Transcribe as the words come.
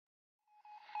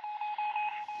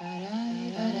You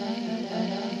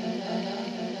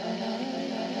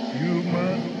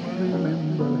must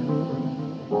remember,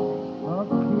 a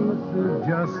kiss is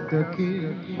just a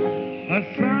kiss, a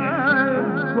sigh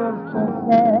is just a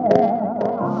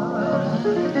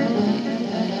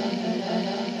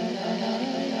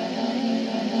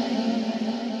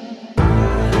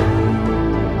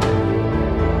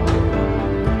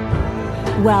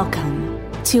Welcome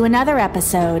to another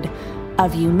episode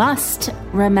of You Must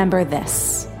Remember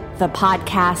This, the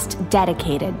podcast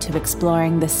dedicated to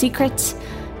exploring the secret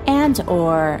and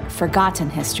or forgotten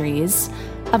histories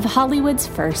of Hollywood's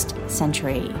first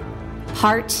century,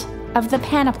 part of the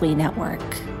Panoply Network.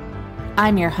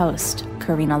 I'm your host,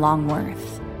 Karina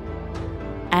Longworth,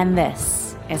 and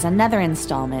this is another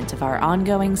installment of our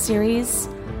ongoing series,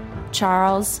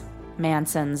 Charles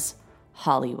Manson's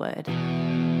Hollywood.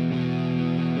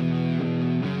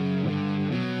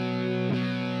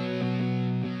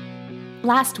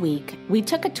 Last week, we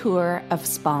took a tour of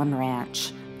Spahn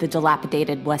Ranch, the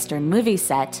dilapidated Western movie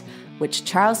set which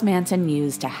Charles Manson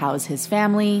used to house his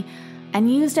family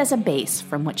and used as a base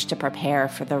from which to prepare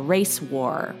for the race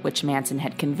war which Manson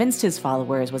had convinced his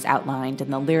followers was outlined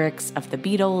in the lyrics of the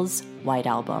Beatles' White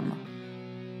Album.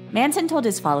 Manson told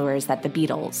his followers that the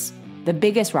Beatles, the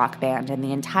biggest rock band in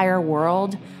the entire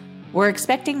world, were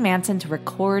expecting Manson to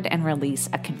record and release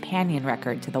a companion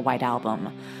record to the White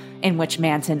Album, in which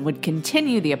Manson would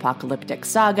continue the apocalyptic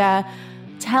saga,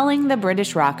 telling the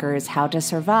British rockers how to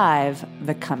survive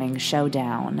the coming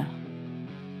showdown.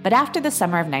 But after the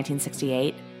summer of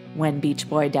 1968, when Beach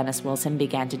Boy Dennis Wilson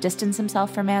began to distance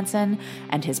himself from Manson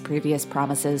and his previous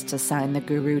promises to sign the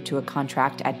Guru to a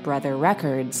contract at Brother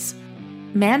Records,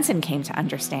 Manson came to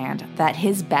understand that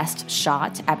his best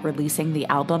shot at releasing the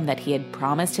album that he had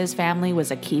promised his family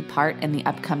was a key part in the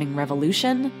upcoming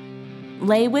revolution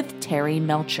lay with Terry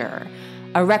Melcher,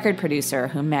 a record producer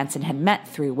whom Manson had met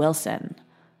through Wilson.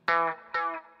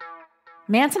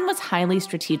 Manson was highly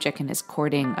strategic in his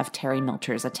courting of Terry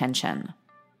Melcher's attention.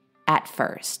 At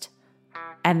first.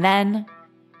 And then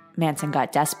Manson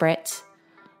got desperate.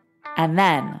 And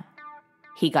then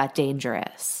he got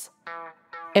dangerous.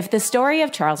 If the story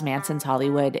of Charles Manson's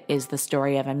Hollywood is the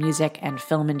story of a music and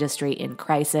film industry in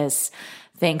crisis,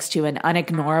 thanks to an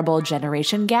unignorable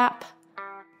generation gap,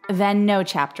 then no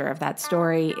chapter of that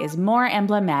story is more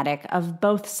emblematic of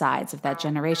both sides of that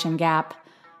generation gap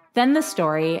than the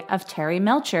story of Terry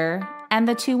Melcher and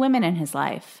the two women in his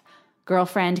life,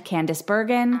 girlfriend Candice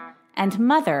Bergen and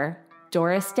mother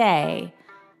Doris Day,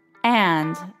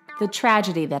 and the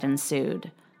tragedy that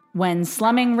ensued when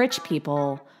slumming rich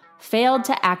people failed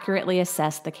to accurately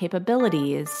assess the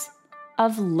capabilities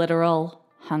of literal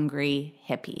hungry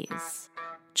hippies.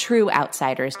 True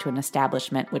outsiders to an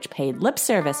establishment which paid lip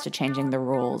service to changing the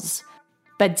rules,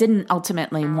 but didn't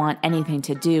ultimately want anything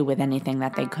to do with anything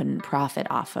that they couldn't profit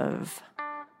off of.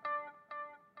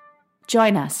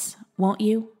 Join us, won't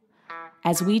you,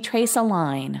 as we trace a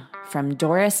line from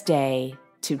Doris Day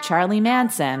to Charlie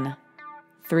Manson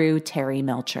through Terry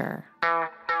Melcher.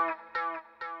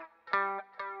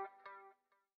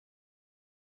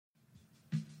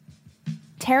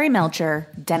 Terry Melcher,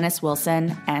 Dennis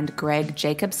Wilson, and Greg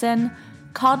Jacobson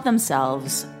called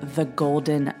themselves the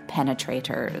Golden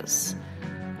Penetrators.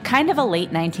 Kind of a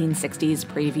late 1960s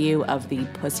preview of the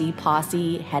Pussy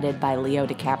Posse headed by Leo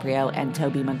DiCaprio and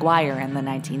Tobey Maguire in the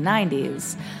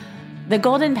 1990s. The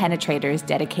Golden Penetrators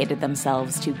dedicated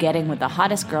themselves to getting with the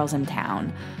hottest girls in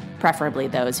town, preferably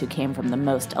those who came from the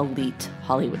most elite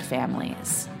Hollywood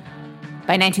families.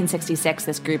 By 1966,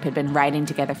 this group had been riding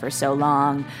together for so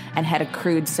long and had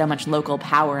accrued so much local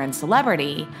power and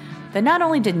celebrity that not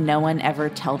only did no one ever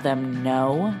tell them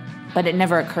no, but it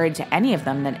never occurred to any of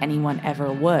them that anyone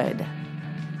ever would.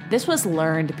 This was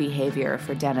learned behavior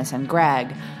for Dennis and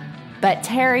Greg, but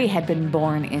Terry had been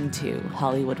born into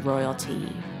Hollywood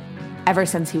royalty. Ever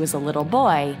since he was a little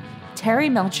boy, Terry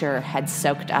Melcher had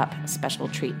soaked up special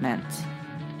treatment.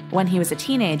 When he was a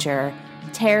teenager,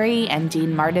 Terry and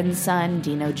Dean Martin's son,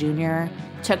 Dino Jr.,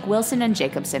 took Wilson and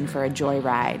Jacobson for a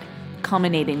joyride,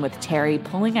 culminating with Terry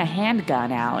pulling a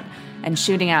handgun out and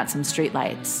shooting out some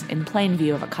streetlights in plain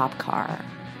view of a cop car.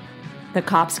 The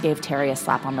cops gave Terry a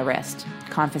slap on the wrist,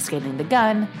 confiscating the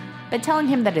gun, but telling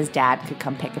him that his dad could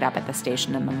come pick it up at the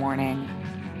station in the morning.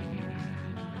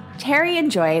 Terry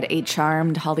enjoyed a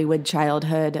charmed Hollywood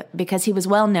childhood because he was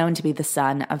well known to be the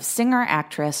son of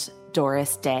singer-actress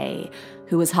Doris Day,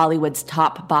 who was Hollywood's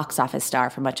top box office star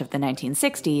for much of the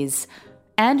 1960s,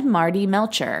 and Marty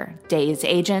Melcher, Day's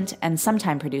agent and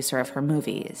sometime producer of her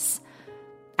movies.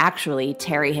 Actually,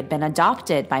 Terry had been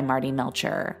adopted by Marty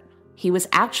Melcher, He was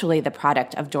actually the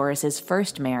product of Doris's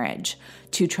first marriage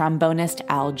to trombonist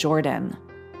Al Jordan,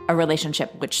 a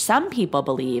relationship which some people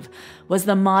believe was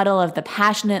the model of the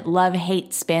passionate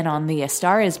love-hate spin on the A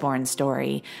Star is Born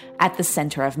story at the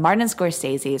center of Martin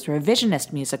Scorsese's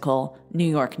revisionist musical, New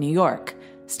York, New York,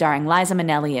 starring Liza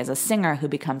Minnelli as a singer who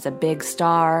becomes a big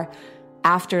star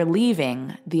after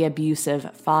leaving the abusive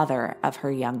father of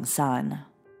her young son.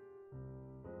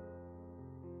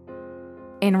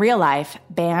 In real life,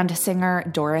 band singer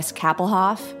Doris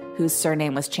Kappelhoff, whose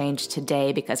surname was changed to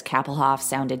Day because Kappelhoff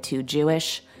sounded too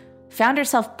Jewish, found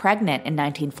herself pregnant in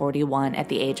 1941 at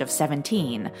the age of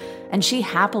 17, and she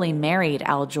happily married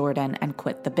Al Jordan and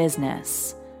quit the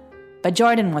business. But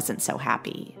Jordan wasn't so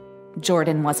happy.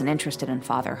 Jordan wasn't interested in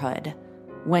fatherhood.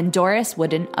 When Doris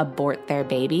wouldn't abort their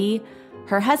baby,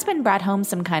 her husband brought home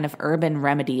some kind of urban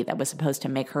remedy that was supposed to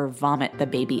make her vomit the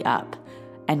baby up.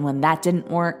 And when that didn't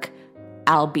work,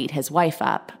 Al beat his wife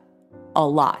up. A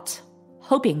lot,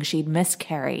 hoping she'd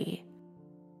miscarry.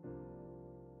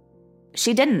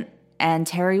 She didn't, and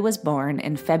Terry was born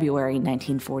in February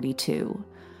 1942.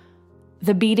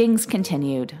 The beatings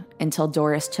continued until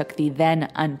Doris took the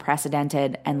then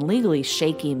unprecedented and legally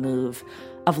shaky move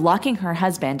of locking her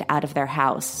husband out of their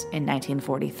house in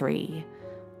 1943.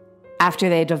 After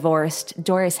they divorced,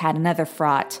 Doris had another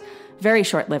fraught, very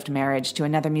short-lived marriage to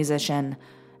another musician,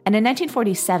 and in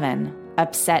 1947,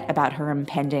 upset about her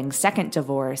impending second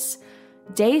divorce,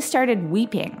 Day started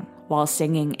weeping while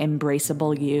singing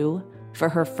Embraceable You for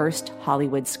her first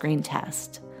Hollywood screen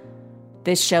test.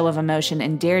 This show of emotion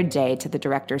endeared Day to the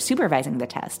director supervising the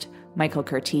test, Michael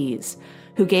Curtiz,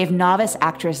 who gave novice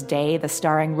actress Day the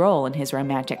starring role in his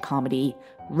romantic comedy,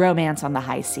 Romance on the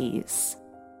High Seas.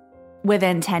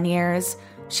 Within 10 years,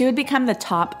 she would become the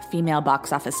top female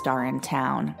box office star in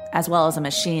town, as well as a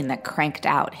machine that cranked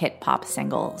out hit pop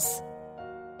singles.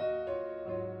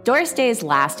 Doris Day's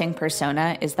lasting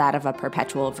persona is that of a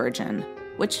perpetual virgin,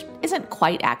 which isn't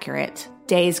quite accurate.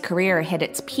 Day's career hit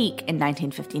its peak in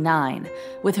 1959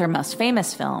 with her most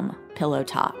famous film, Pillow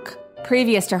Talk.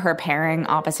 Previous to her pairing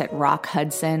opposite Rock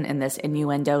Hudson in this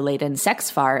innuendo-laden sex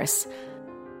farce,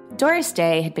 Doris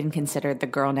Day had been considered the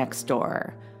girl next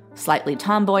door, slightly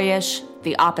tomboyish,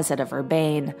 the opposite of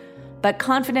urbane, but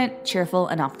confident, cheerful,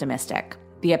 and optimistic,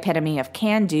 the epitome of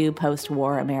can-do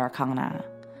post-war Americana.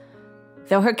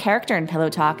 Though her character in Pillow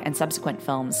Talk and subsequent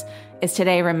films is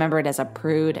today remembered as a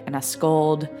prude and a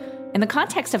scold, in the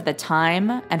context of the time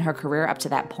and her career up to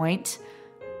that point,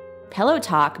 Pillow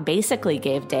Talk basically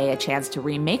gave Day a chance to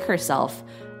remake herself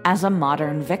as a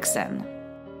modern vixen.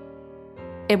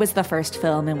 It was the first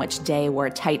film in which Day wore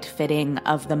tight-fitting,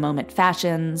 of-the-moment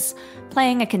fashions,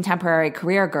 playing a contemporary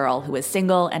career girl who was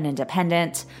single and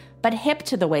independent, but hip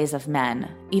to the ways of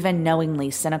men, even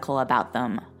knowingly cynical about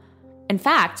them. In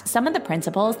fact, some of the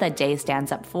principles that Day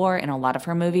stands up for in a lot of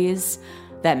her movies,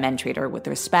 that men treat her with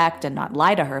respect and not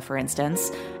lie to her, for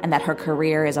instance, and that her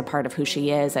career is a part of who she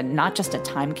is and not just a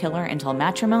time killer until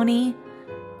matrimony,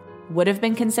 would have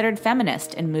been considered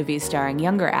feminist in movies starring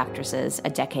younger actresses a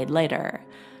decade later.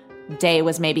 Day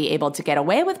was maybe able to get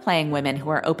away with playing women who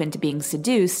are open to being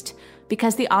seduced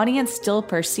because the audience still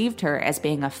perceived her as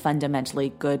being a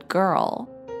fundamentally good girl.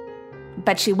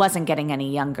 But she wasn't getting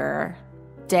any younger.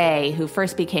 Day, who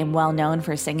first became well known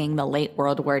for singing the late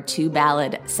World War II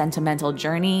ballad Sentimental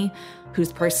Journey,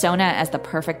 whose persona as the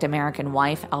perfect American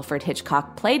wife Alfred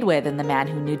Hitchcock played with in The Man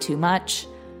Who Knew Too Much,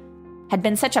 had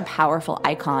been such a powerful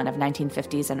icon of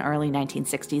 1950s and early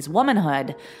 1960s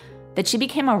womanhood that she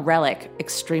became a relic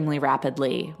extremely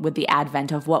rapidly with the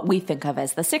advent of what we think of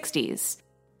as the 60s.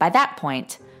 By that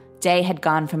point, Day had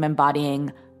gone from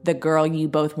embodying the girl you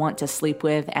both want to sleep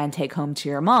with and take home to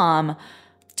your mom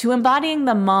to embodying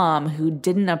the mom who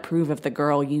didn't approve of the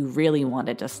girl you really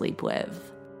wanted to sleep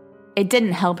with. It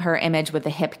didn't help her image with the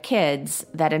hip kids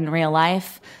that in real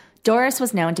life, Doris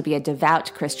was known to be a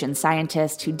devout Christian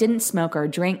Scientist who didn't smoke or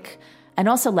drink, and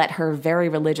also let her very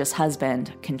religious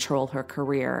husband control her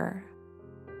career.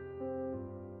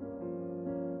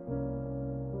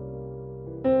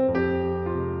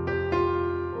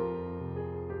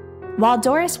 While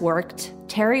Doris worked,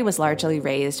 Terry was largely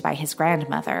raised by his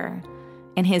grandmother.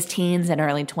 In his teens and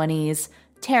early 20s,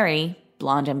 Terry,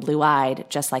 blonde and blue-eyed,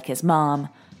 just like his mom,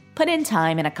 put in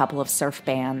time in a couple of surf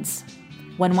bands.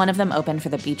 When one of them opened for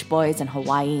the Beach Boys in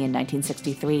Hawaii in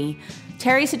 1963,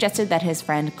 Terry suggested that his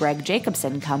friend Greg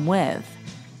Jacobson come with.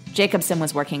 Jacobson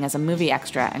was working as a movie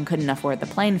extra and couldn't afford the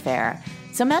plane fare,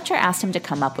 so Melcher asked him to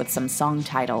come up with some song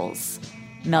titles.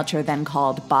 Melcher then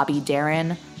called Bobby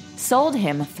Darin, sold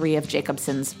him 3 of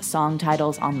Jacobson's song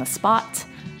titles on the spot,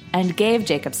 and gave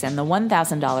Jacobson the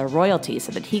 $1,000 royalty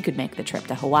so that he could make the trip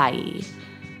to Hawaii.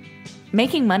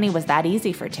 Making money was that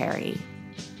easy for Terry.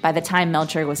 By the time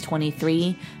Melcher was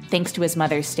 23, thanks to his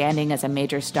mother's standing as a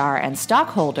major star and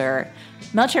stockholder,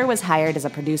 Melcher was hired as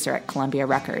a producer at Columbia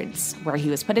Records, where he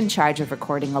was put in charge of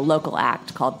recording a local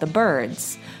act called The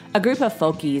Byrds, a group of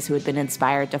folkies who had been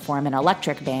inspired to form an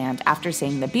electric band after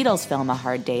seeing the Beatles film A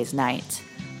Hard Day's Night.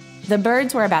 The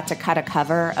Byrds were about to cut a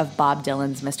cover of Bob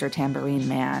Dylan's Mr. Tambourine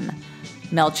Man.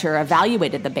 Melcher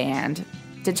evaluated the band,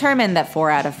 determined that 4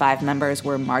 out of 5 members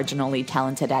were marginally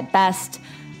talented at best,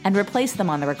 and replaced them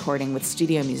on the recording with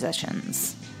studio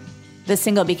musicians. The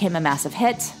single became a massive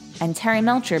hit, and Terry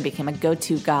Melcher became a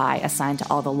go-to guy assigned to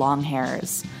all the long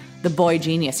hairs, the boy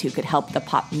genius who could help the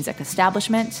pop music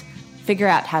establishment figure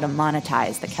out how to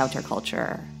monetize the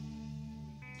counterculture.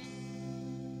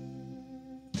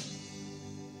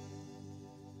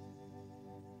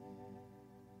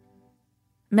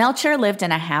 Melcher lived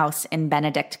in a house in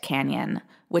Benedict Canyon,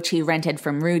 which he rented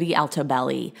from Rudy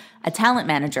Altobelli, a talent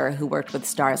manager who worked with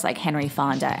stars like Henry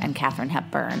Fonda and Katharine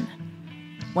Hepburn.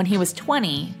 When he was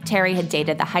 20, Terry had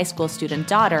dated the high school student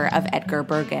daughter of Edgar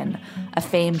Bergen, a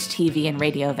famed TV and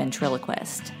radio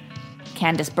ventriloquist.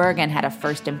 Candice Bergen had a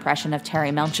first impression of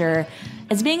Terry Melcher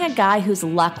as being a guy whose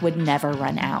luck would never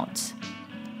run out.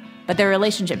 But their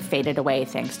relationship faded away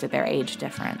thanks to their age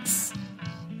difference.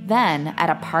 Then, at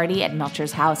a party at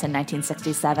Melcher's house in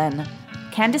 1967,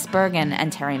 Candice Bergen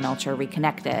and Terry Melcher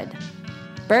reconnected.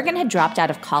 Bergen had dropped out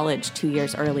of college 2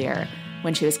 years earlier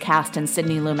when she was cast in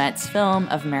Sidney Lumet's film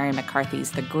of Mary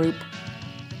McCarthy's The Group,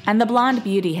 and the blonde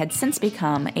beauty had since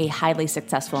become a highly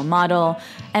successful model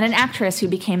and an actress who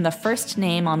became the first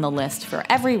name on the list for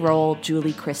every role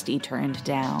Julie Christie turned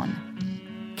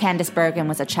down. Candice Bergen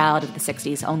was a child of the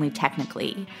 60s only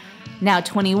technically. Now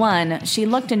 21, she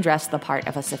looked and dressed the part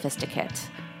of a sophisticate.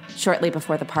 Shortly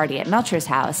before the party at Melcher's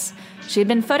house, she had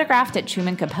been photographed at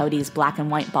Truman Capote's black and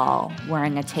white ball,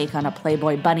 wearing a take on a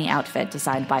Playboy bunny outfit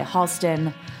designed by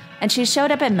Halston, and she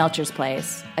showed up at Melcher's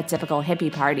place, a typical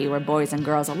hippie party where boys and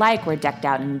girls alike were decked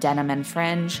out in denim and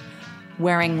fringe,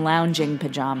 wearing lounging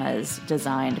pajamas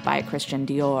designed by Christian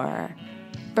Dior.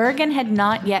 Bergen had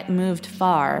not yet moved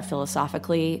far,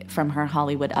 philosophically, from her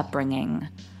Hollywood upbringing.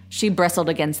 She bristled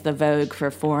against the vogue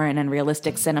for foreign and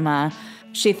realistic cinema.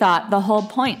 She thought the whole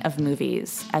point of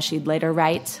movies, as she'd later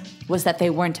write, was that they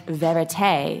weren't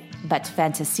vérité, but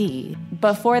fantasy.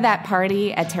 Before that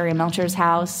party at Terry Melcher's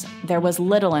house, there was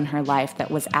little in her life that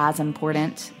was as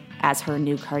important as her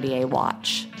new Cartier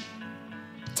watch.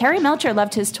 Terry Melcher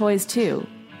loved his toys too.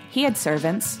 He had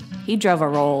servants, he drove a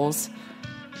Rolls,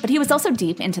 but he was also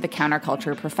deep into the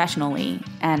counterculture professionally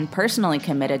and personally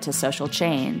committed to social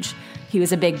change. He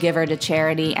was a big giver to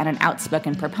charity and an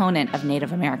outspoken proponent of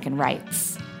Native American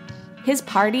rights. His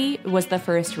party was the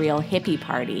first real hippie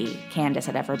party Candice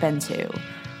had ever been to.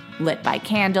 Lit by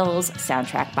candles,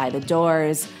 soundtracked by The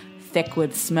Doors, thick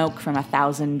with smoke from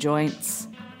 1,000 joints.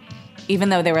 Even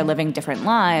though they were living different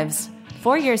lives,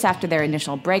 4 years after their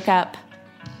initial breakup,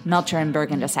 Melcher and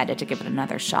Bergen decided to give it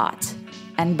another shot.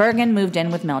 And Bergen moved in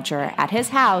with Melcher at his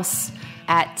house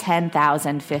at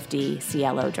 10,050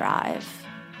 Cielo Drive.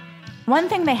 One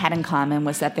thing they had in common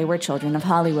was that they were children of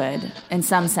Hollywood, in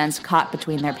some sense caught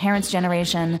between their parents'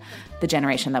 generation, the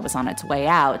generation that was on its way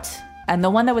out, and the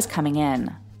one that was coming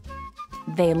in.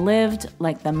 They lived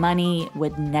like the money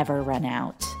would never run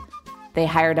out. They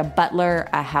hired a butler,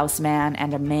 a houseman,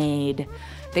 and a maid.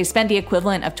 They spent the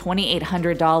equivalent of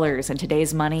 $2,800 in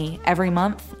today's money every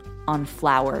month on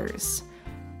flowers.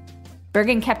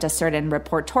 Bergen kept a certain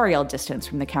reportorial distance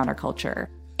from the counterculture.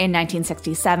 In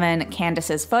 1967,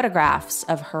 Candice's photographs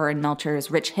of her and Melcher's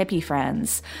rich hippie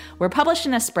friends were published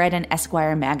in a spread in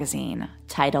Esquire magazine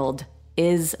titled,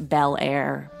 "Is Bel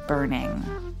Air Burning?"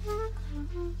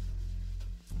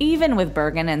 Even with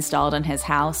Bergen installed in his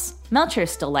house, Melcher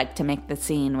still liked to make the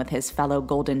scene with his fellow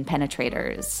Golden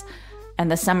Penetrators. And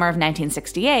the summer of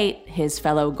 1968, his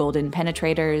fellow Golden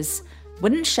Penetrators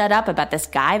wouldn't shut up about this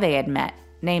guy they had met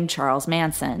named Charles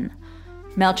Manson.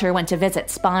 Melcher went to visit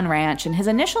Spahn Ranch, and his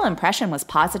initial impression was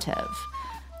positive.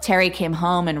 Terry came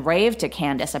home and raved to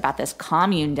Candice about this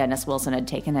commune Dennis Wilson had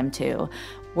taken him to,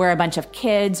 where a bunch of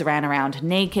kids ran around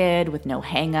naked with no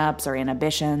hang-ups or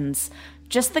inhibitions,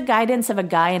 just the guidance of a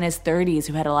guy in his 30s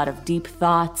who had a lot of deep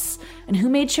thoughts and who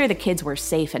made sure the kids were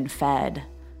safe and fed.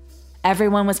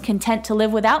 Everyone was content to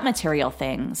live without material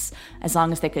things, as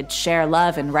long as they could share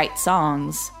love and write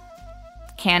songs.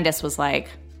 Candice was like,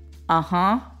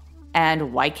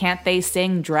 and why can't they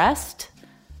sing dressed?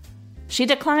 She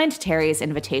declined Terry's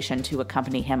invitation to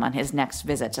accompany him on his next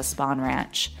visit to Spahn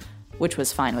Ranch, which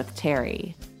was fine with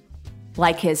Terry.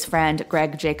 Like his friend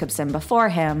Greg Jacobson before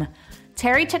him,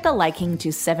 Terry took a liking to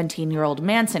 17-year-old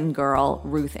Manson girl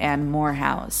Ruth Ann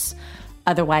Morehouse,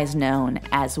 otherwise known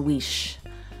as Weesh.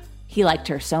 He liked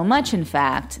her so much, in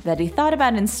fact, that he thought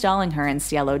about installing her in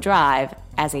Cielo Drive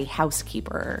as a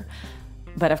housekeeper.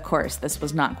 But of course, this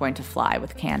was not going to fly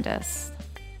with Candace.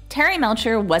 Terry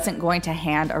Melcher wasn't going to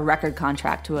hand a record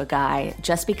contract to a guy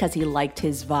just because he liked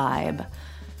his vibe.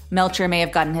 Melcher may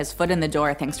have gotten his foot in the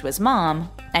door thanks to his mom,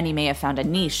 and he may have found a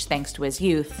niche thanks to his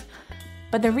youth.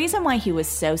 But the reason why he was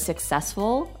so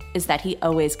successful is that he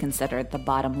always considered the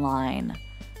bottom line.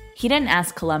 He didn't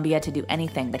ask Columbia to do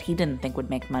anything that he didn't think would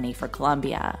make money for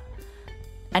Columbia.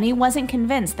 And he wasn't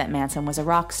convinced that Manson was a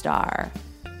rock star.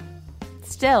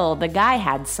 Still, the guy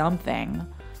had something.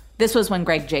 This was when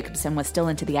Greg Jacobson was still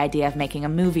into the idea of making a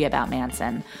movie about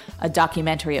Manson, a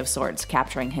documentary of sorts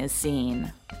capturing his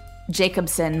scene.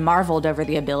 Jacobson marveled over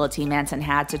the ability Manson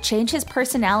had to change his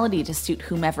personality to suit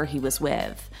whomever he was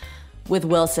with. With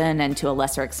Wilson, and to a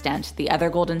lesser extent, the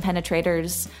other Golden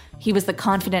Penetrators, he was the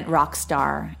confident rock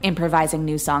star, improvising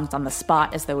new songs on the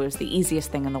spot as though it was the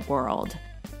easiest thing in the world.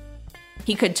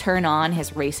 He could turn on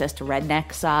his racist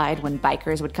redneck side when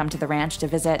bikers would come to the ranch to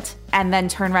visit, and then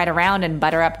turn right around and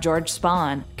butter up George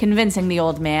Spahn, convincing the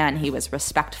old man he was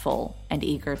respectful and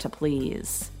eager to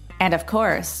please. And of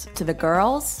course, to the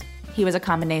girls, he was a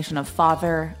combination of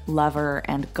father, lover,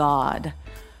 and God.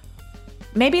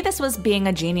 Maybe this was being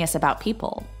a genius about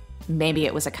people. Maybe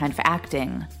it was a kind of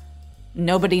acting.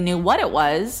 Nobody knew what it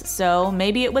was, so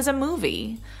maybe it was a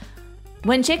movie.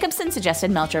 When Jacobson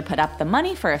suggested Melcher put up the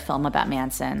money for a film about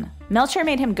Manson, Melcher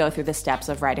made him go through the steps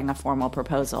of writing a formal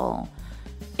proposal.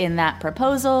 In that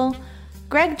proposal,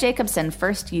 Greg Jacobson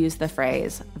first used the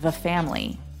phrase, "the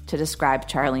family," to describe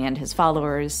Charlie and his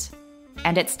followers,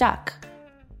 and it stuck.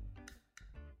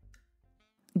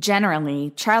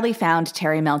 Generally, Charlie found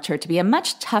Terry Melcher to be a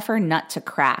much tougher nut to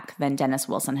crack than Dennis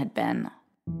Wilson had been.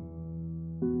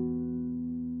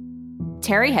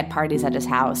 Terry had parties at his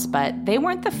house, but they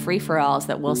weren't the free-for-alls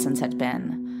that Wilson's had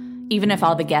been. Even if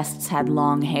all the guests had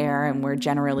long hair and were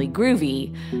generally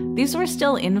groovy, these were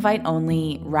still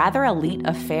invite-only, rather elite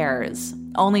affairs,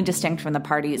 only distinct from the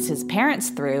parties his parents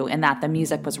threw in that the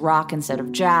music was rock instead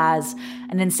of jazz,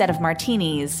 and instead of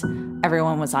martinis,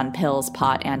 everyone was on pills,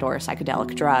 pot, and/or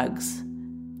psychedelic drugs.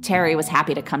 Terry was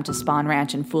happy to come to Spahn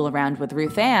Ranch and fool around with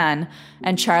Ruth Ann,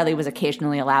 and Charlie was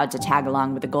occasionally allowed to tag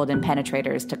along with the Golden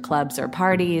Penetrators to clubs or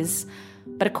parties.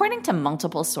 But according to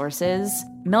multiple sources,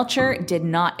 Melcher did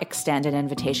not extend an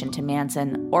invitation to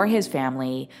Manson or his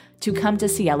family to come to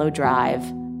Cielo Drive,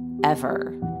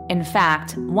 ever. In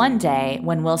fact, one day,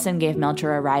 when Wilson gave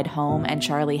Melcher a ride home and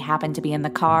Charlie happened to be in the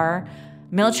car,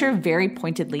 Melcher very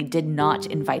pointedly did not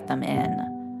invite them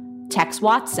in. Tex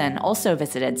Watson also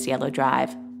visited Cielo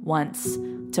Drive once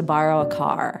to borrow a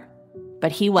car,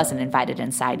 but he wasn't invited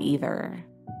inside either.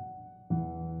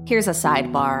 Here's a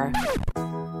sidebar.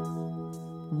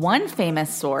 One famous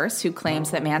source who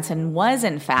claims that Manson was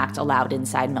in fact allowed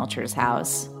inside Melcher's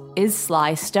house is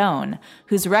Sly Stone,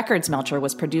 whose records Melcher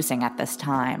was producing at this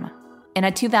time. In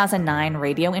a 2009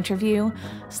 radio interview,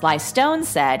 Sly Stone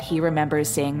said he remembers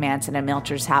seeing Manson in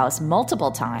Melcher's house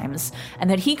multiple times and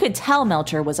that he could tell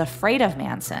Melcher was afraid of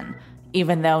Manson,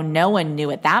 even though no one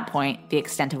knew at that point the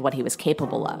extent of what he was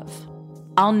capable of.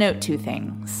 I'll note two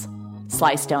things.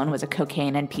 Sly Stone was a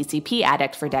cocaine and PCP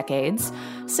addict for decades,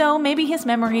 so maybe his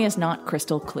memory is not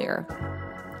crystal clear.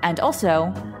 And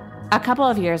also, a couple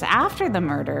of years after the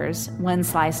murders, when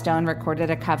Sly Stone recorded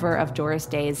a cover of Doris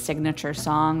Day's signature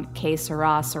song, Que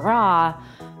Sera Sera,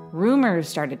 rumors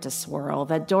started to swirl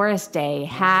that Doris Day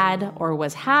had or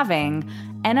was having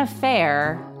an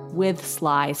affair with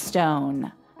Sly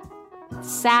Stone.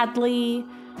 Sadly,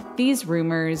 these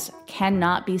rumors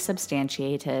cannot be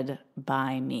substantiated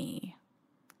by me.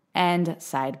 End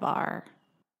sidebar.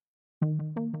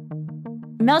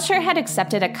 Melcher had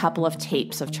accepted a couple of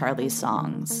tapes of Charlie's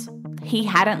songs. He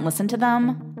hadn't listened to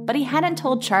them, but he hadn't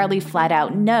told Charlie flat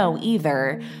out no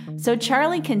either, so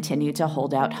Charlie continued to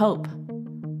hold out hope.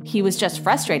 He was just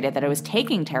frustrated that it was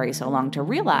taking Terry so long to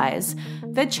realize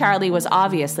that Charlie was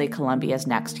obviously Columbia's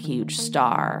next huge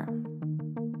star.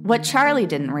 What Charlie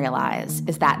didn't realize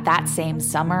is that that same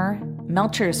summer,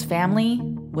 Melcher's family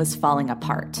was falling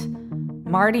apart.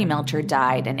 Marty Melcher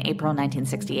died in April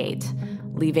 1968,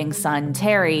 leaving son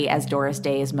Terry as Doris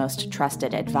Day's most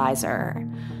trusted advisor.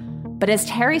 But as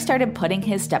Terry started putting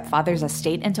his stepfather's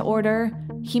estate into order,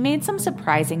 he made some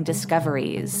surprising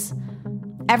discoveries.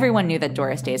 Everyone knew that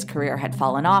Doris Day's career had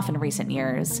fallen off in recent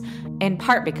years, in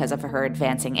part because of her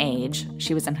advancing age.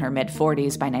 She was in her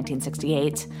mid-40s by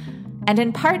 1968. And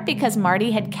in part because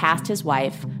Marty had cast his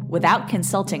wife, without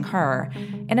consulting her,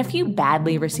 in a few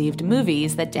badly received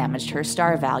movies that damaged her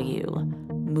star value.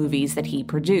 Movies that he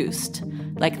produced,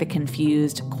 like the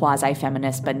confused,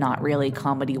 quasi-feminist but not really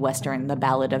comedy western The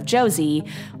Ballad of Josie,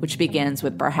 which begins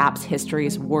with perhaps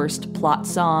history's worst plot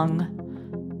song,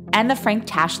 and the Frank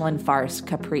Tashlin farce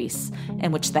Caprice,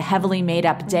 in which the heavily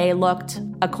made-up Day looked,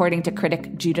 according to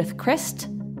critic Judith Crist,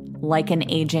 like an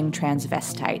aging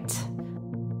transvestite.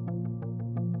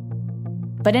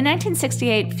 But in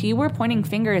 1968, few were pointing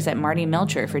fingers at Marty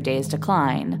Melcher for Day's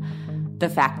decline. The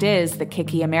fact is, the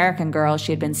kicky American girl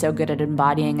she had been so good at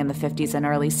embodying in the 50s and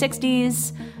early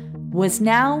 60s was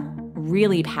now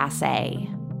really passé,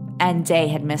 and Day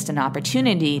had missed an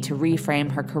opportunity to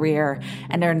reframe her career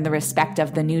and earn the respect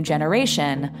of the new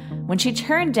generation when she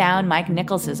turned down Mike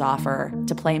Nichols' offer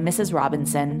to play Mrs.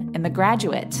 Robinson in The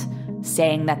Graduate,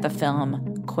 saying that the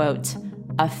film, quote,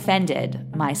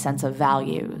 offended my sense of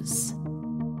values.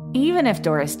 Even if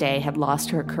Doris Day had lost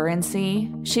her currency,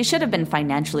 she should have been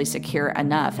financially secure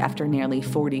enough after nearly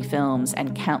 40 films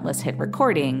and countless hit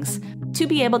recordings to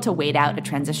be able to wait out a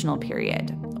transitional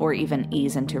period, or even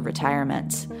ease into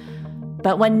retirement.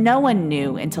 But what no one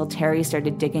knew until Terry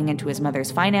started digging into his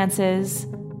mother's finances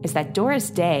is that Doris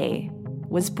Day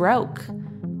was broke.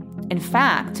 In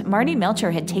fact, Marty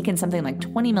Melcher had taken something like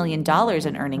 $20 million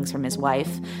in earnings from his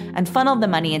wife and funneled the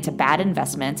money into bad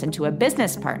investments into a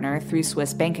business partner through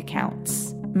Swiss bank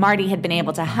accounts. Marty had been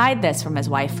able to hide this from his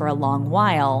wife for a long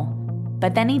while,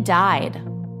 but then he died,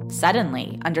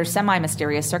 suddenly, under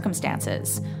semi-mysterious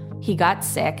circumstances. He got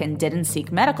sick and didn't seek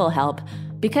medical help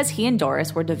because he and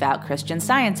Doris were devout Christian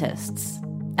Scientists.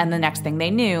 And the next thing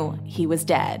they knew, he was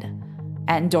dead.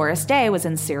 And Doris Day was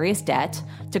in serious debt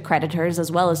to creditors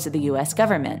as well as to the U.S.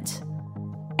 government.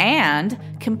 And,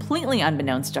 completely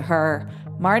unbeknownst to her,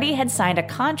 Marty had signed a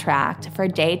contract for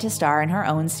Day to star in her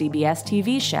own CBS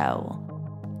TV show.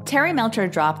 Terry Melcher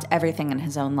dropped everything in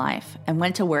his own life and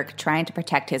went to work trying to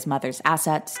protect his mother's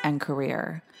assets and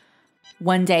career.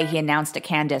 One day, he announced to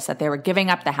Candace that they were giving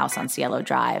up the house on Cielo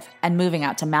Drive and moving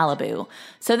out to Malibu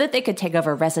so that they could take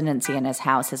over residency in his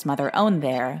house his mother owned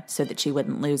there so that she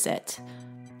wouldn't lose it.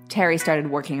 Terry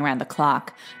started working around the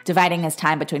clock, dividing his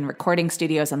time between recording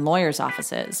studios and lawyers'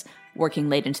 offices, working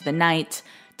late into the night,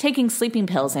 taking sleeping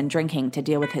pills and drinking to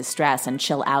deal with his stress and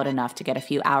chill out enough to get a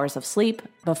few hours of sleep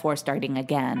before starting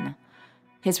again.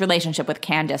 His relationship with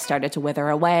Candace started to wither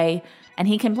away, and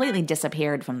he completely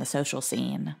disappeared from the social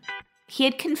scene. He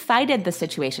had confided the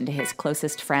situation to his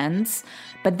closest friends,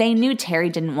 but they knew Terry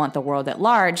didn't want the world at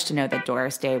large to know that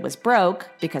Doris Day was broke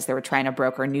because they were trying to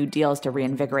broker new deals to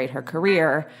reinvigorate her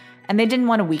career, and they didn't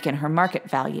want to weaken her market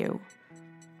value.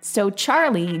 So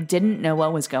Charlie didn't know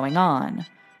what was going on.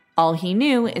 All he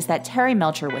knew is that Terry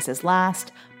Melcher was his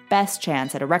last, best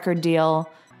chance at a record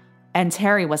deal, and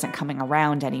Terry wasn't coming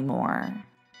around anymore.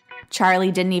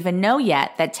 Charlie didn't even know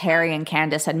yet that Terry and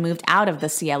Candace had moved out of the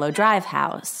Cielo Drive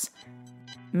house.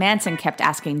 Manson kept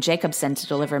asking Jacobson to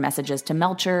deliver messages to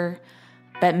Melcher,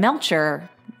 but Melcher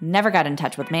never got in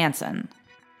touch with Manson.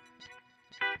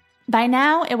 By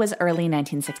now, it was early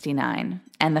 1969,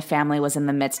 and the family was in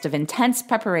the midst of intense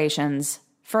preparations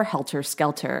for Helter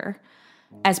Skelter.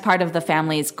 As part of the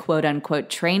family's quote-unquote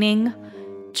training,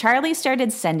 Charlie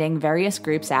started sending various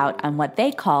groups out on what they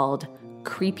called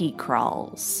creepy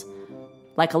crawls.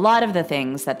 Like a lot of the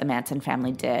things that the Manson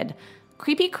family did,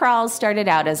 creepy crawls started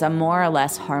out as a more or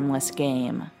less harmless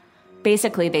game.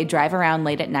 Basically, they'd drive around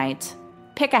late at night,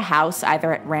 pick a house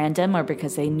either at random or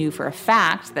because they knew for a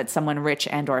fact that someone rich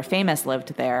and or famous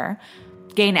lived there,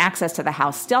 gain access to the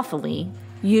house stealthily,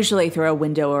 usually through a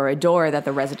window or a door that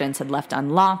the residents had left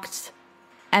unlocked,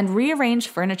 and rearrange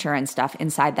furniture and stuff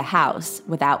inside the house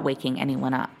without waking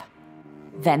anyone up.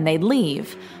 Then they'd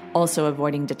leave, also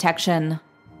avoiding detection,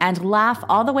 and laugh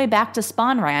all the way back to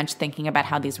Spahn Ranch thinking about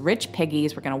how these rich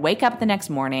piggies were going to wake up the next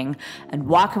morning and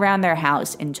walk around their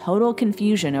house in total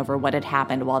confusion over what had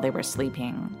happened while they were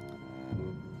sleeping.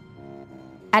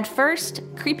 At first,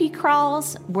 creepy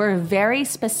crawls were very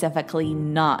specifically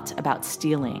not about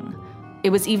stealing. It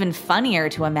was even funnier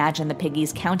to imagine the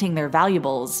piggies counting their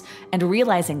valuables and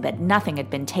realizing that nothing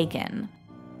had been taken.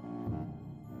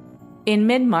 In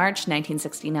mid-March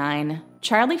 1969,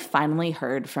 Charlie finally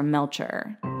heard from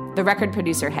Melcher. The record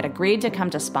producer had agreed to come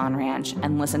to Spahn Ranch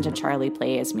and listen to Charlie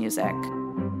play his music.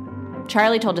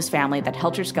 Charlie told his family that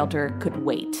Helter Skelter could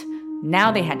wait.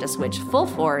 Now they had to switch full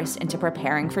force into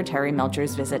preparing for Terry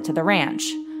Melcher's visit to the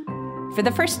ranch. For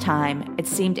the first time, it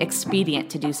seemed expedient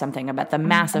to do something about the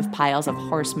massive piles of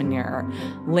horse manure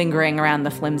lingering around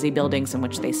the flimsy buildings in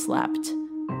which they slept.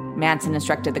 Manson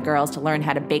instructed the girls to learn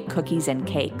how to bake cookies and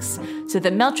cakes so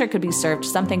that Melcher could be served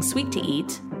something sweet to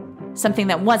eat something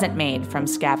that wasn't made from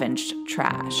scavenged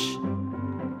trash.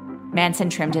 Manson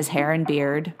trimmed his hair and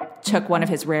beard, took one of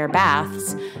his rare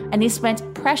baths, and he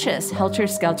spent precious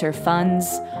helter-skelter funds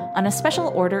on a special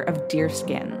order of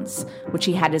deerskins, which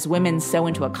he had his women sew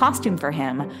into a costume for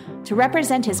him to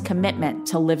represent his commitment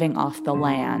to living off the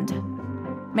land.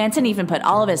 Manson even put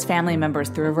all of his family members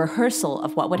through a rehearsal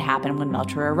of what would happen when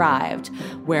Melcher arrived,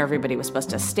 where everybody was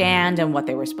supposed to stand and what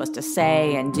they were supposed to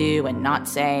say and do and not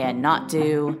say and not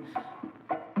do.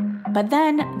 But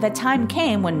then the time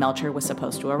came when Melcher was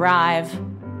supposed to arrive,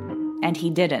 and he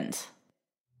didn't.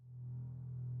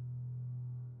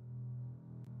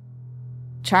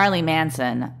 Charlie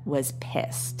Manson was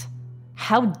pissed.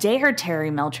 How dare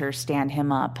Terry Melcher stand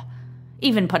him up?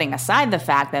 Even putting aside the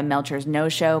fact that Melcher's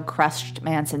no-show crushed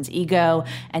Manson's ego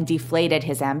and deflated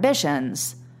his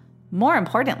ambitions, more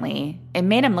importantly, it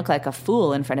made him look like a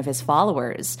fool in front of his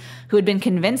followers, who had been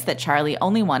convinced that Charlie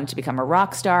only wanted to become a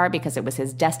rock star because it was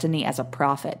his destiny as a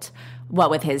prophet, what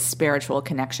with his spiritual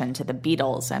connection to the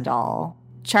Beatles and all.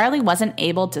 Charlie wasn't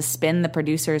able to spin the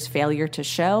producer's failure to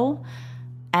show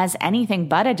as anything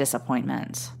but a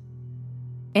disappointment.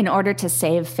 In order to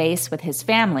save face with his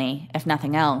family, if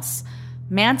nothing else,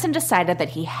 Manson decided that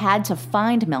he had to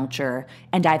find Melcher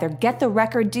and either get the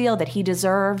record deal that he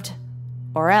deserved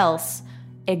or else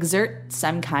exert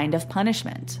some kind of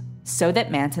punishment so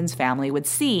that Manson's family would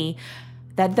see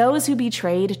that those who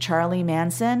betrayed Charlie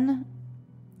Manson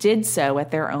did so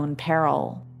at their own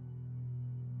peril.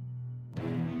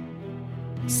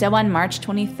 So on March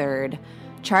 23rd,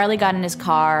 Charlie got in his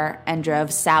car and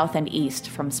drove south and east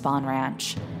from Spahn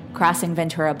Ranch, crossing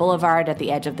Ventura Boulevard at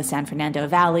the edge of the San Fernando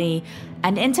Valley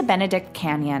and into Benedict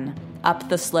Canyon, up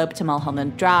the slope to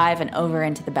Mulholland Drive and over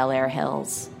into the Bel Air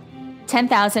Hills.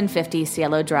 10,050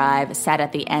 Cielo Drive sat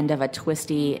at the end of a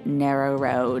twisty, narrow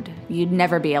road. You'd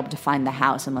never be able to find the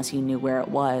house unless you knew where it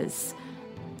was.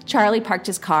 Charlie parked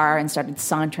his car and started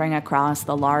sauntering across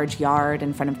the large yard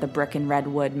in front of the brick and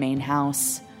redwood main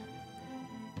house.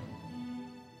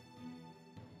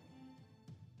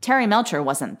 Terry Melcher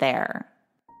wasn't there.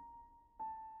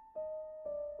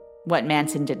 What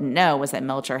Manson didn't know was that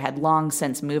Melcher had long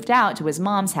since moved out to his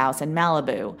mom's house in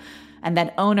Malibu, and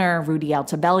that owner Rudy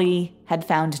Altobelli had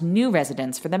found new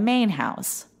residents for the main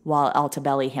house, while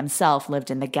Altobelli himself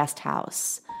lived in the guest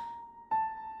house.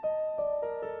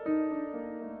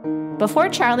 Before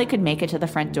Charlie could make it to the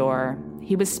front door,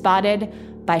 he was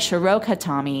spotted by Shirok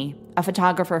Hatami, a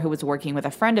photographer who was working with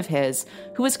a friend of his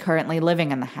who was currently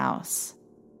living in the house.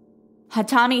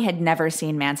 Hatami had never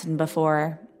seen Manson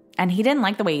before, and he didn't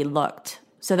like the way he looked,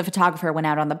 so the photographer went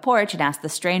out on the porch and asked the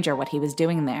stranger what he was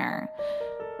doing there.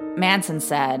 Manson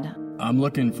said, "I'm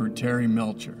looking for Terry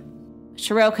Melcher."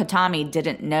 Shirok Hatami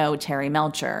didn't know Terry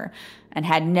Melcher and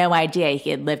had no idea he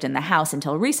had lived in the house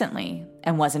until recently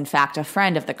and was in fact a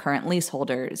friend of the current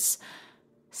leaseholders.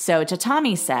 So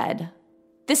Hatami said,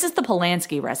 "This is the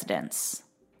Polanski residence,"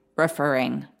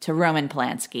 referring to Roman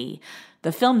Polanski,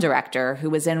 the film director who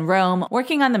was in Rome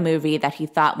working on the movie that he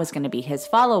thought was going to be his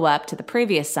follow-up to the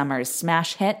previous summer's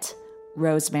smash hit,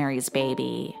 Rosemary's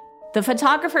Baby. The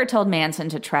photographer told Manson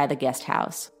to try the guest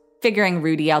house, figuring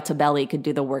Rudy Altobelli could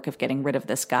do the work of getting rid of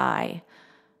this guy.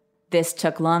 This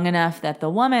took long enough that the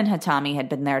woman Hatami had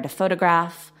been there to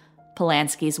photograph,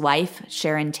 Polanski's wife,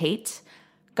 Sharon Tate,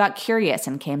 got curious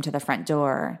and came to the front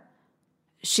door.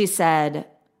 She said,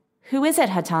 "Who is it,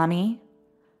 Hatami?"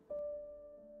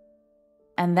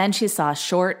 And then she saw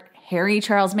short, hairy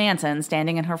Charles Manson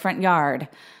standing in her front yard.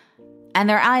 And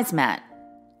their eyes met,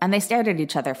 and they stared at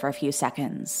each other for a few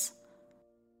seconds.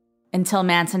 Until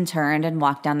Manson turned and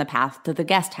walked down the path to the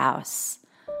guest house.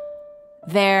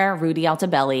 There, Rudy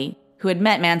Altobelli, who had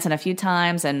met Manson a few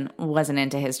times and wasn't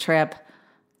into his trip,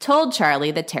 told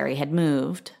Charlie that Terry had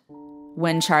moved.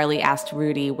 When Charlie asked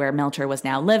Rudy where Melcher was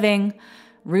now living,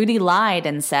 Rudy lied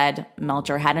and said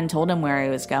Melcher hadn't told him where he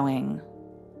was going.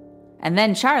 And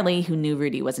then Charlie, who knew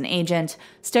Rudy was an agent,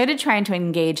 started trying to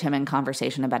engage him in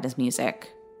conversation about his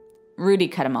music. Rudy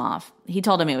cut him off. He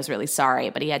told him he was really sorry,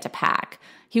 but he had to pack.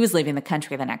 He was leaving the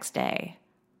country the next day.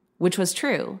 Which was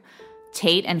true.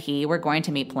 Tate and he were going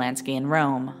to meet Polanski in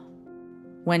Rome.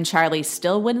 When Charlie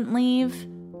still wouldn't leave,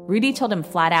 Rudy told him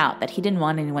flat out that he didn't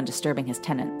want anyone disturbing his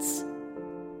tenants.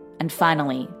 And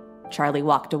finally, Charlie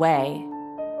walked away.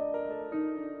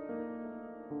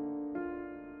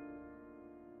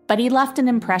 But he left an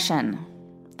impression.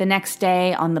 The next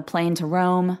day, on the plane to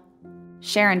Rome,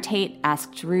 Sharon Tate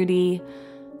asked Rudy,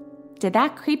 "Did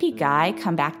that creepy guy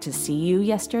come back to see you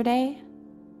yesterday?"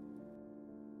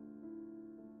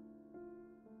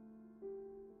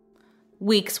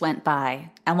 Weeks went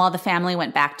by, and while the family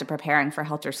went back to preparing for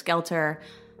Helter Skelter,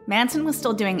 Manson was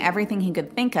still doing everything he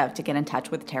could think of to get in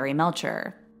touch with Terry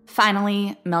Melcher.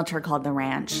 Finally, Melcher called the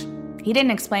ranch. He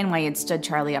didn't explain why he had stood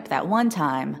Charlie up that one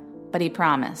time, but he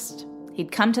promised.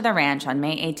 He'd come to the ranch on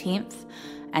May 18th,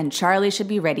 and Charlie should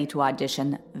be ready to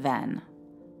audition then.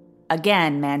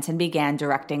 Again, Manson began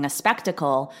directing a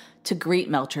spectacle to greet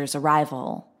Melcher's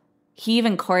arrival. He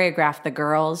even choreographed the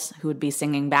girls, who would be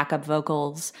singing backup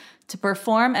vocals, to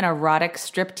perform an erotic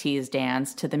striptease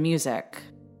dance to the music.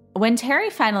 When Terry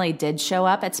finally did show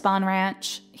up at Spahn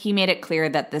Ranch, he made it clear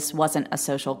that this wasn't a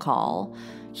social call.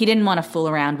 He didn't want to fool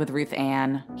around with Ruth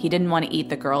Ann. He didn't want to eat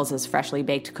the girls' freshly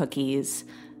baked cookies.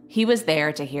 He was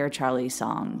there to hear Charlie's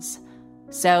songs.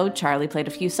 So Charlie played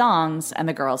a few songs, and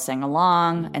the girls sang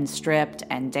along and stripped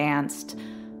and danced.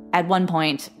 At one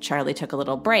point, Charlie took a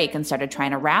little break and started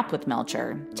trying to rap with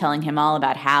Melcher, telling him all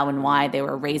about how and why they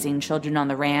were raising children on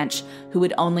the ranch who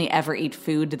would only ever eat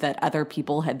food that other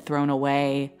people had thrown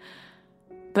away.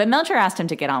 But Melcher asked him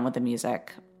to get on with the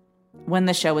music. When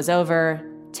the show was over,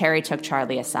 Terry took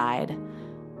Charlie aside.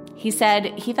 He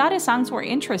said he thought his songs were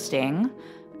interesting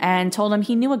and told him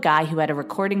he knew a guy who had a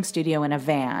recording studio in a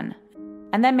van,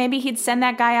 and then maybe he'd send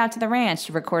that guy out to the ranch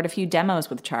to record a few demos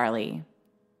with Charlie.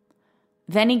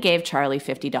 Then he gave Charlie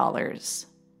 $50.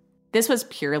 This was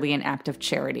purely an act of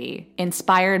charity,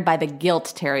 inspired by the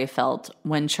guilt Terry felt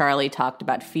when Charlie talked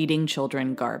about feeding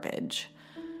children garbage.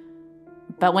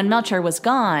 But when Melcher was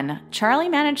gone, Charlie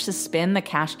managed to spin the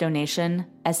cash donation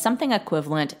as something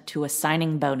equivalent to a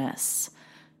signing bonus.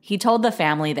 He told the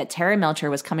family that Terry Melcher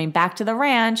was coming back to the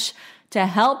ranch to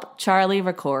help Charlie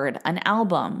record an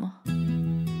album.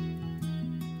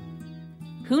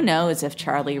 Who knows if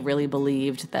Charlie really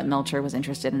believed that Melcher was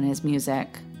interested in his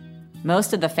music?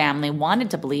 Most of the family wanted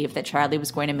to believe that Charlie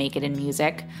was going to make it in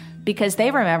music because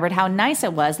they remembered how nice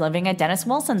it was living at Dennis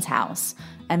Wilson's house,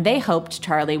 and they hoped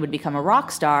Charlie would become a rock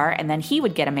star and then he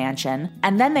would get a mansion,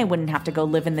 and then they wouldn't have to go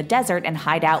live in the desert and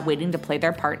hide out waiting to play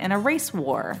their part in a race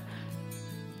war.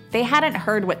 They hadn't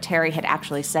heard what Terry had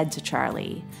actually said to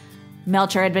Charlie.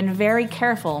 Melcher had been very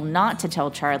careful not to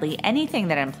tell Charlie anything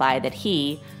that implied that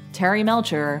he, Terry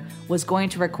Melcher, was going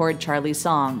to record Charlie's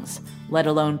songs, let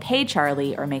alone pay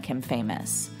Charlie or make him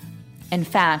famous. In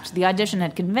fact, the audition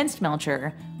had convinced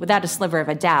Melcher, without a sliver of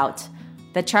a doubt,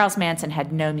 that Charles Manson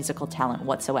had no musical talent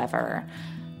whatsoever,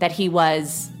 that he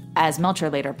was, as Melcher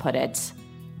later put it,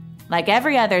 like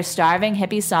every other starving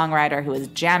hippie songwriter who was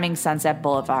jamming Sunset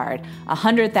Boulevard,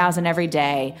 100,000 every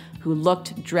day, who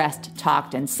looked, dressed,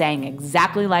 talked, and sang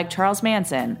exactly like Charles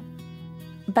Manson.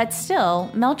 But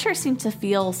still, Melcher seemed to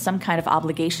feel some kind of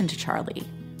obligation to Charlie.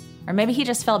 Or maybe he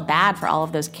just felt bad for all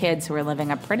of those kids who were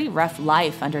living a pretty rough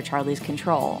life under Charlie's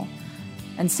control.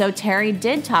 And so Terry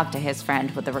did talk to his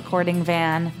friend with the recording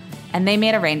van, and they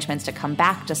made arrangements to come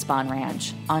back to Spahn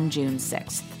Ranch on June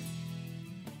 6th.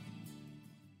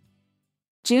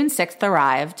 June 6th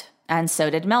arrived, and so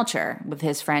did Melcher, with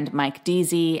his friend Mike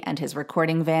Deasy and his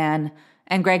recording van,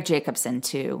 and Greg Jacobson,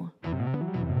 too.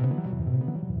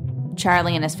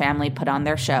 Charlie and his family put on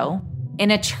their show.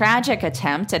 In a tragic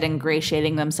attempt at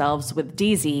ingratiating themselves with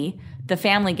Deasy, the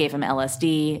family gave him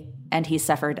LSD, and he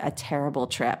suffered a terrible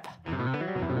trip.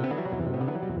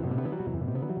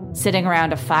 Sitting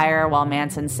around a fire while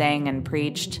Manson sang and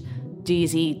preached,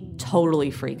 Deasy totally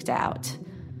freaked out.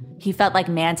 He felt like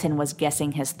Manson was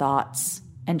guessing his thoughts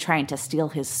and trying to steal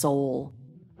his soul.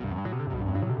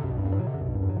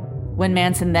 When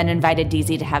Manson then invited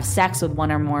Deasy to have sex with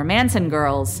one or more Manson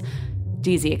girls,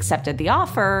 Deasy accepted the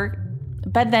offer,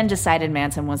 but then decided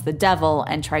Manson was the devil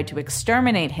and tried to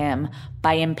exterminate him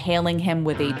by impaling him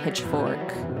with a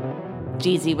pitchfork.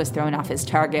 Deasy was thrown off his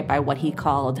target by what he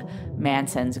called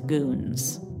Manson's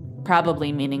goons,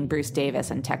 probably meaning Bruce Davis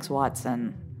and Tex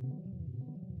Watson.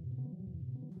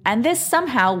 And this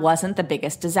somehow wasn't the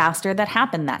biggest disaster that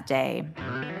happened that day.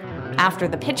 After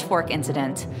the pitchfork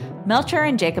incident, Melcher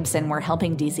and Jacobson were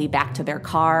helping Deasy back to their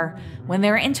car when they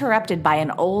were interrupted by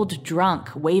an old drunk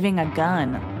waving a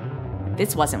gun.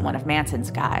 This wasn't one of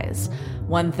Manson's guys.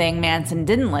 One thing Manson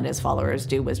didn't let his followers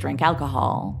do was drink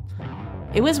alcohol.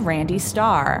 It was Randy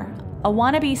Starr, a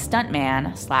wannabe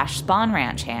stuntman / Spahn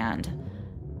Ranch hand.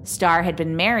 Starr had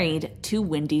been married to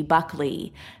Wendy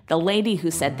Buckley, the lady who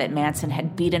said that Manson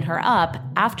had beaten her up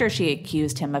after she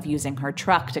accused him of using her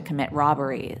truck to commit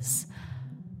robberies.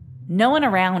 No one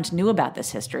around knew about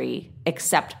this history,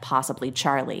 except possibly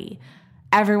Charlie.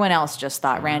 Everyone else just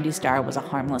thought Randy Starr was a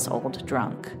harmless old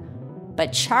drunk.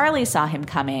 But Charlie saw him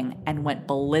coming and went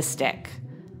ballistic.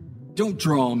 "Don't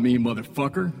draw on me,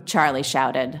 motherfucker," Charlie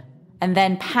shouted, and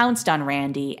then pounced on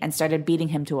Randy and started beating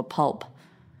him to a pulp.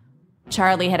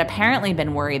 Charlie had apparently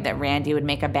been worried that Randy would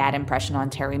make a bad impression on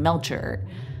Terry Melcher.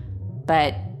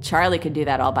 But Charlie could do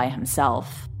that all by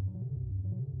himself.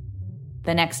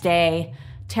 The next day,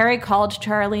 Terry called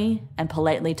Charlie and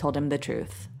politely told him the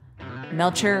truth.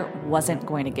 Melcher wasn't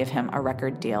going to give him a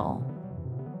record deal.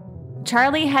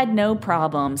 Charlie had no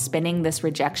problem spinning this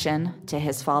rejection to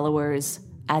his followers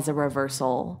as a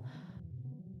reversal.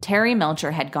 Terry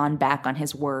Melcher had gone back on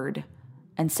his word,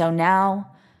 and so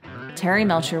now Terry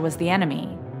Melcher was the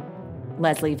enemy.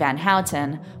 Leslie Van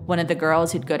Houten, one of the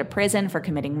girls who'd go to prison for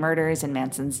committing murders in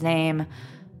Manson's name,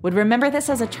 would remember this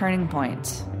as a turning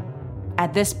point.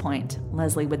 At this point,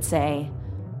 Leslie would say,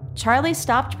 Charlie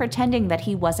stopped pretending that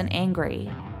he wasn't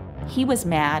angry. He was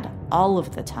mad all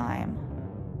of the time.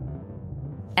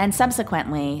 And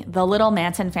subsequently, the little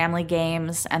Manson family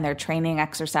games and their training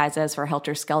exercises for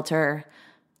Helter Skelter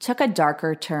took a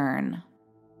darker turn.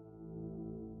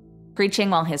 Preaching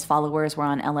while his followers were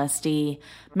on LSD,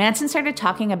 Manson started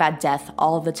talking about death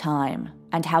all the time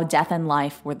and how death and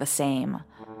life were the same.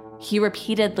 He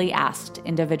repeatedly asked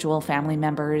individual family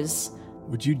members,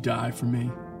 "Would you die for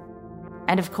me?"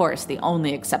 And of course, the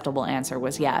only acceptable answer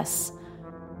was yes.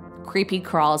 Creepy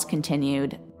crawls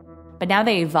continued, but now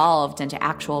they evolved into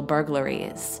actual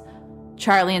burglaries.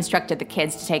 Charlie instructed the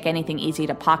kids to take anything easy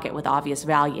to pocket with obvious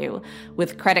value,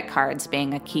 with credit cards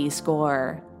being a key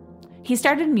score. He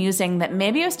started musing that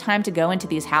maybe it was time to go into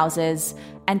these houses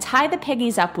and tie the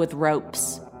piggies up with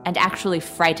ropes and actually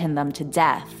frighten them to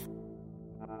death.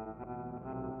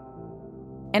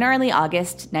 In early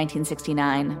August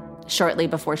 1969, shortly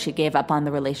before she gave up on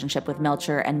the relationship with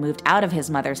Melcher and moved out of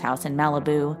his mother's house in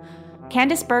Malibu,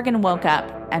 Candice Bergen woke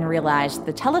up and realized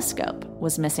the telescope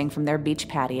was missing from their beach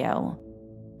patio.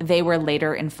 They were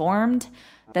later informed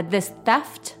that this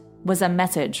theft was a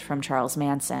message from Charles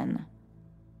Manson.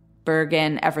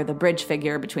 Bergen, ever the bridge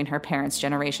figure between her parents'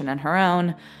 generation and her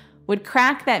own, would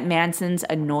crack that Manson's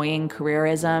annoying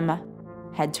careerism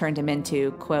had turned him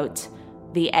into, quote,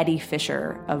 the Eddie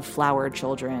Fisher of flower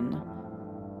children.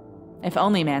 If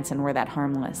only Manson were that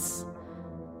harmless.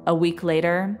 A week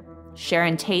later,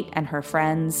 Sharon Tate and her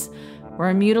friends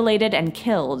were mutilated and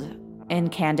killed in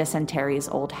Candice and Terry's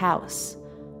old house.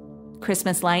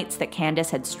 Christmas lights that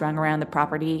Candice had strung around the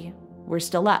property were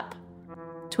still up,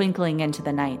 twinkling into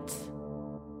the night.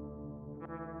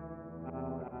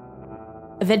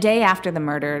 The day after the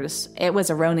murders, it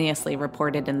was erroneously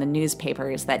reported in the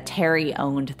newspapers that Terry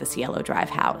owned the Cielo Drive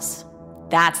house.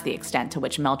 That's the extent to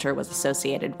which Melcher was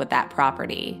associated with that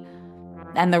property.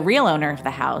 And the real owner of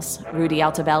the house, Rudy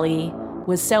Altobelli,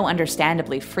 was so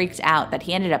understandably freaked out that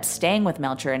he ended up staying with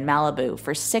Melcher in Malibu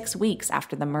for 6 weeks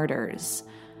after the murders.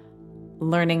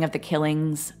 Learning of the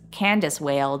killings, Candice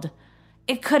wailed,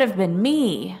 "It could have been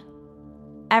me."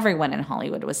 Everyone in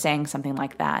Hollywood was saying something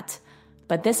like that.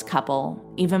 But this couple,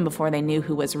 even before they knew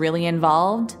who was really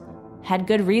involved, had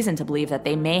good reason to believe that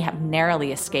they may have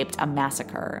narrowly escaped a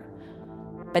massacre.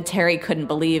 But Terry couldn't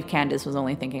believe Candice was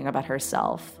only thinking about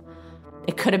herself.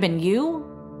 It could have been you.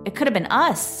 It could have been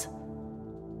us.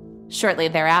 Shortly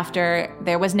thereafter,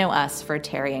 there was no us for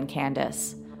Terry and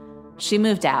Candice. She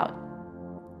moved out.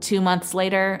 2 months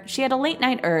later, she had a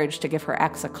late-night urge to give her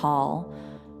ex a call.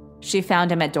 She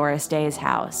found him at Doris Day's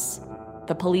house.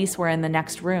 The police were in the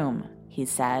next room, he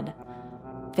said.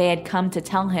 They had come to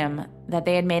tell him that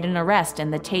they had made an arrest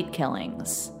in the Tate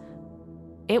killings.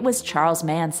 It was Charles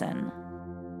Manson.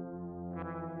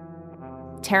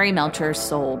 Terry Melcher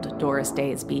sold Doris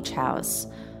Day's beach house.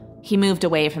 He moved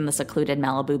away from the secluded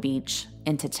Malibu beach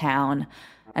into town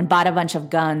and bought a bunch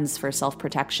of guns for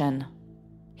self-protection.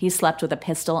 He slept with a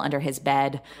pistol under his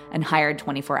bed and hired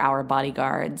 24-hour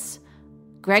bodyguards.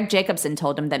 Greg Jacobson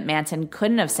told him that Manson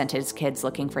couldn't have sent his kids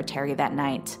looking for Terry that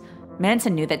night.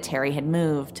 Manson knew that Terry had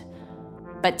moved.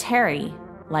 But Terry,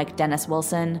 like Dennis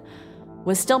Wilson,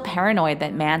 was still paranoid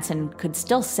that Manson could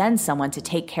still send someone to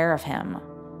take care of him.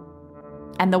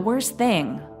 And the worst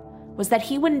thing was that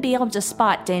he wouldn't be able to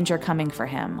spot danger coming for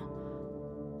him.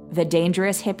 The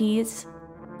dangerous hippies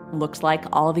looked like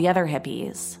all the other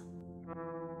hippies.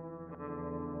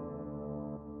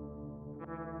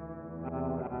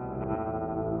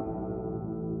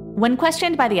 When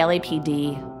questioned by the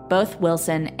LAPD, both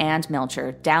Wilson and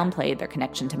Melcher downplayed their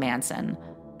connection to Manson,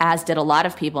 as did a lot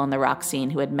of people in the rock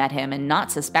scene who had met him and not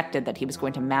suspected that he was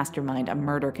going to mastermind a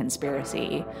murder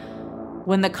conspiracy.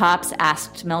 When the cops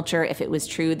asked Melcher if it was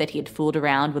true that he had fooled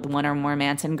around with one or more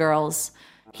Manson girls,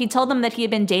 he told them that he had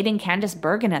been dating Candice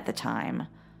Bergen at the time.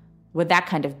 With that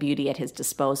kind of beauty at his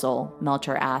disposal,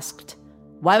 Melcher asked,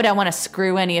 "Why would I want to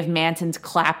screw any of Manson's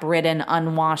clap-ridden,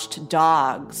 unwashed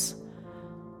dogs?"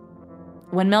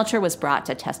 When Melcher was brought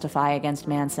to testify against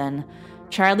Manson,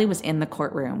 Charlie was in the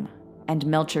courtroom, and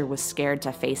Melcher was scared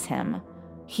to face him.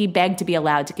 He begged to be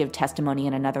allowed to give testimony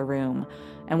in another room,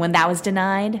 and when that was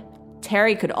denied,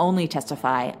 Terry could only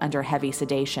testify under heavy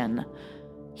sedation.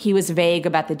 He was vague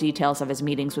about the details of his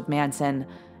meetings with Manson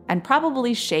and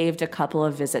probably shaved a couple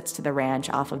of visits to the ranch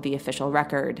off of the official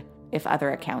record, if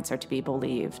other accounts are to be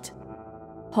believed.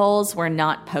 Holes were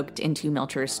not poked into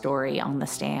Melcher's story on the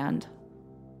stand.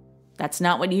 That's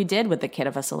not what you did with the kid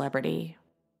of a celebrity.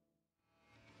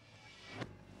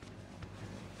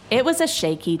 It was a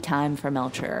shaky time for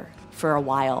Melcher. For a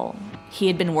while, he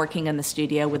had been working in the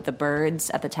studio with the Byrds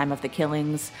at the time of the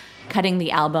killings, cutting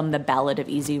the album The Ballad of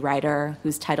Easy Rider,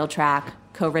 whose title track,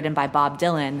 co-written by Bob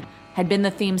Dylan, had been the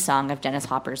theme song of Dennis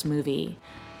Hopper's movie.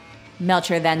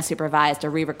 Melcher then supervised a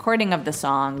re-recording of the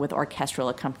song with orchestral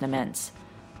accompaniment.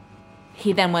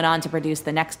 He then went on to produce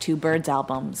the next two Byrds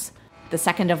albums, the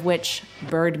second of which,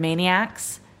 Bird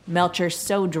Maniacs, Melcher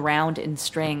so drowned in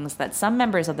strings that some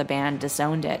members of the band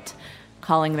disowned it,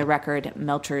 calling the record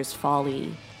Melcher's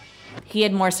Folly. He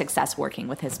had more success working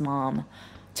with his mom.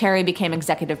 Terry became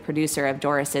executive producer of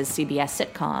Doris's CBS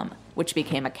sitcom, which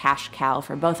became a cash cow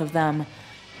for both of them.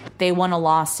 They won a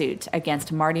lawsuit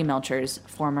against Marty Melcher's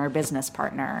former business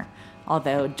partner,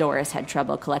 although Doris had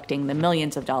trouble collecting the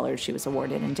millions of dollars she was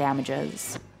awarded in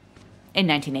damages. In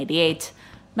 1988,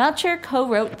 Melcher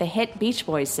co-wrote the hit Beach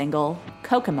Boys single,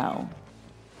 Kokomo.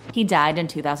 He died in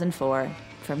 2004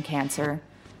 from cancer.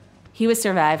 He was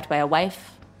survived by a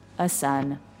wife, a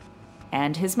son,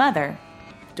 and his mother,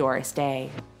 Doris Day.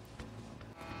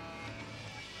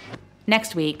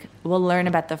 Next week, we'll learn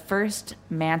about the first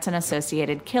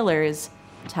Manson-associated killers,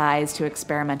 ties to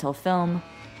experimental film,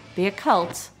 the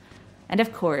occult, and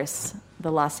of course,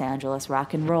 the Los Angeles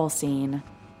rock and roll scene.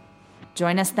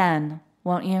 Join us then,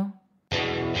 won't you?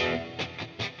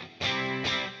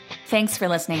 Thanks for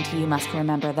listening to You Must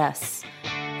Remember This.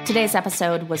 Today's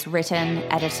episode was written,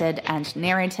 edited, and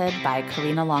narrated by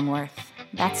Karina Longworth.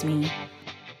 That's me.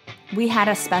 We had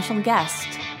a special guest,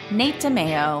 Nate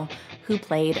DeMeo, who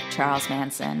played Charles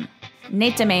Manson.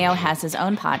 Nate DeMeo has his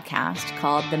own podcast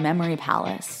called The Memory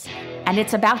Palace, and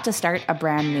it's about to start a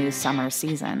brand new summer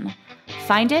season.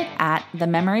 Find it at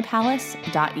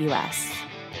thememorypalace.us.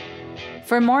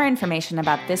 For more information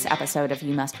about this episode of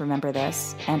You Must Remember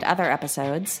This and other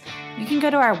episodes, you can go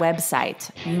to our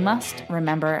website,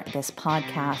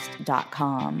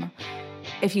 youmustrememberthispodcast.com.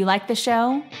 If you like the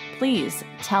show, please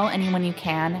tell anyone you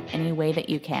can, any way that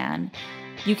you can.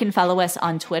 You can follow us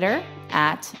on Twitter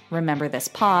at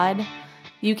RememberThisPod.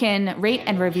 You can rate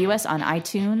and review us on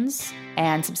iTunes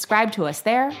and subscribe to us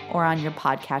there or on your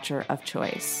podcatcher of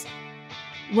choice.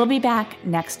 We'll be back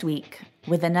next week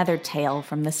with another tale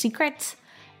from the secret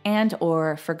and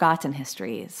or forgotten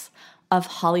histories of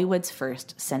Hollywood's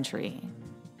first century.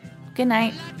 Good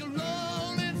night.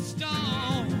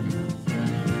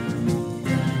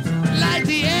 Like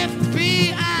the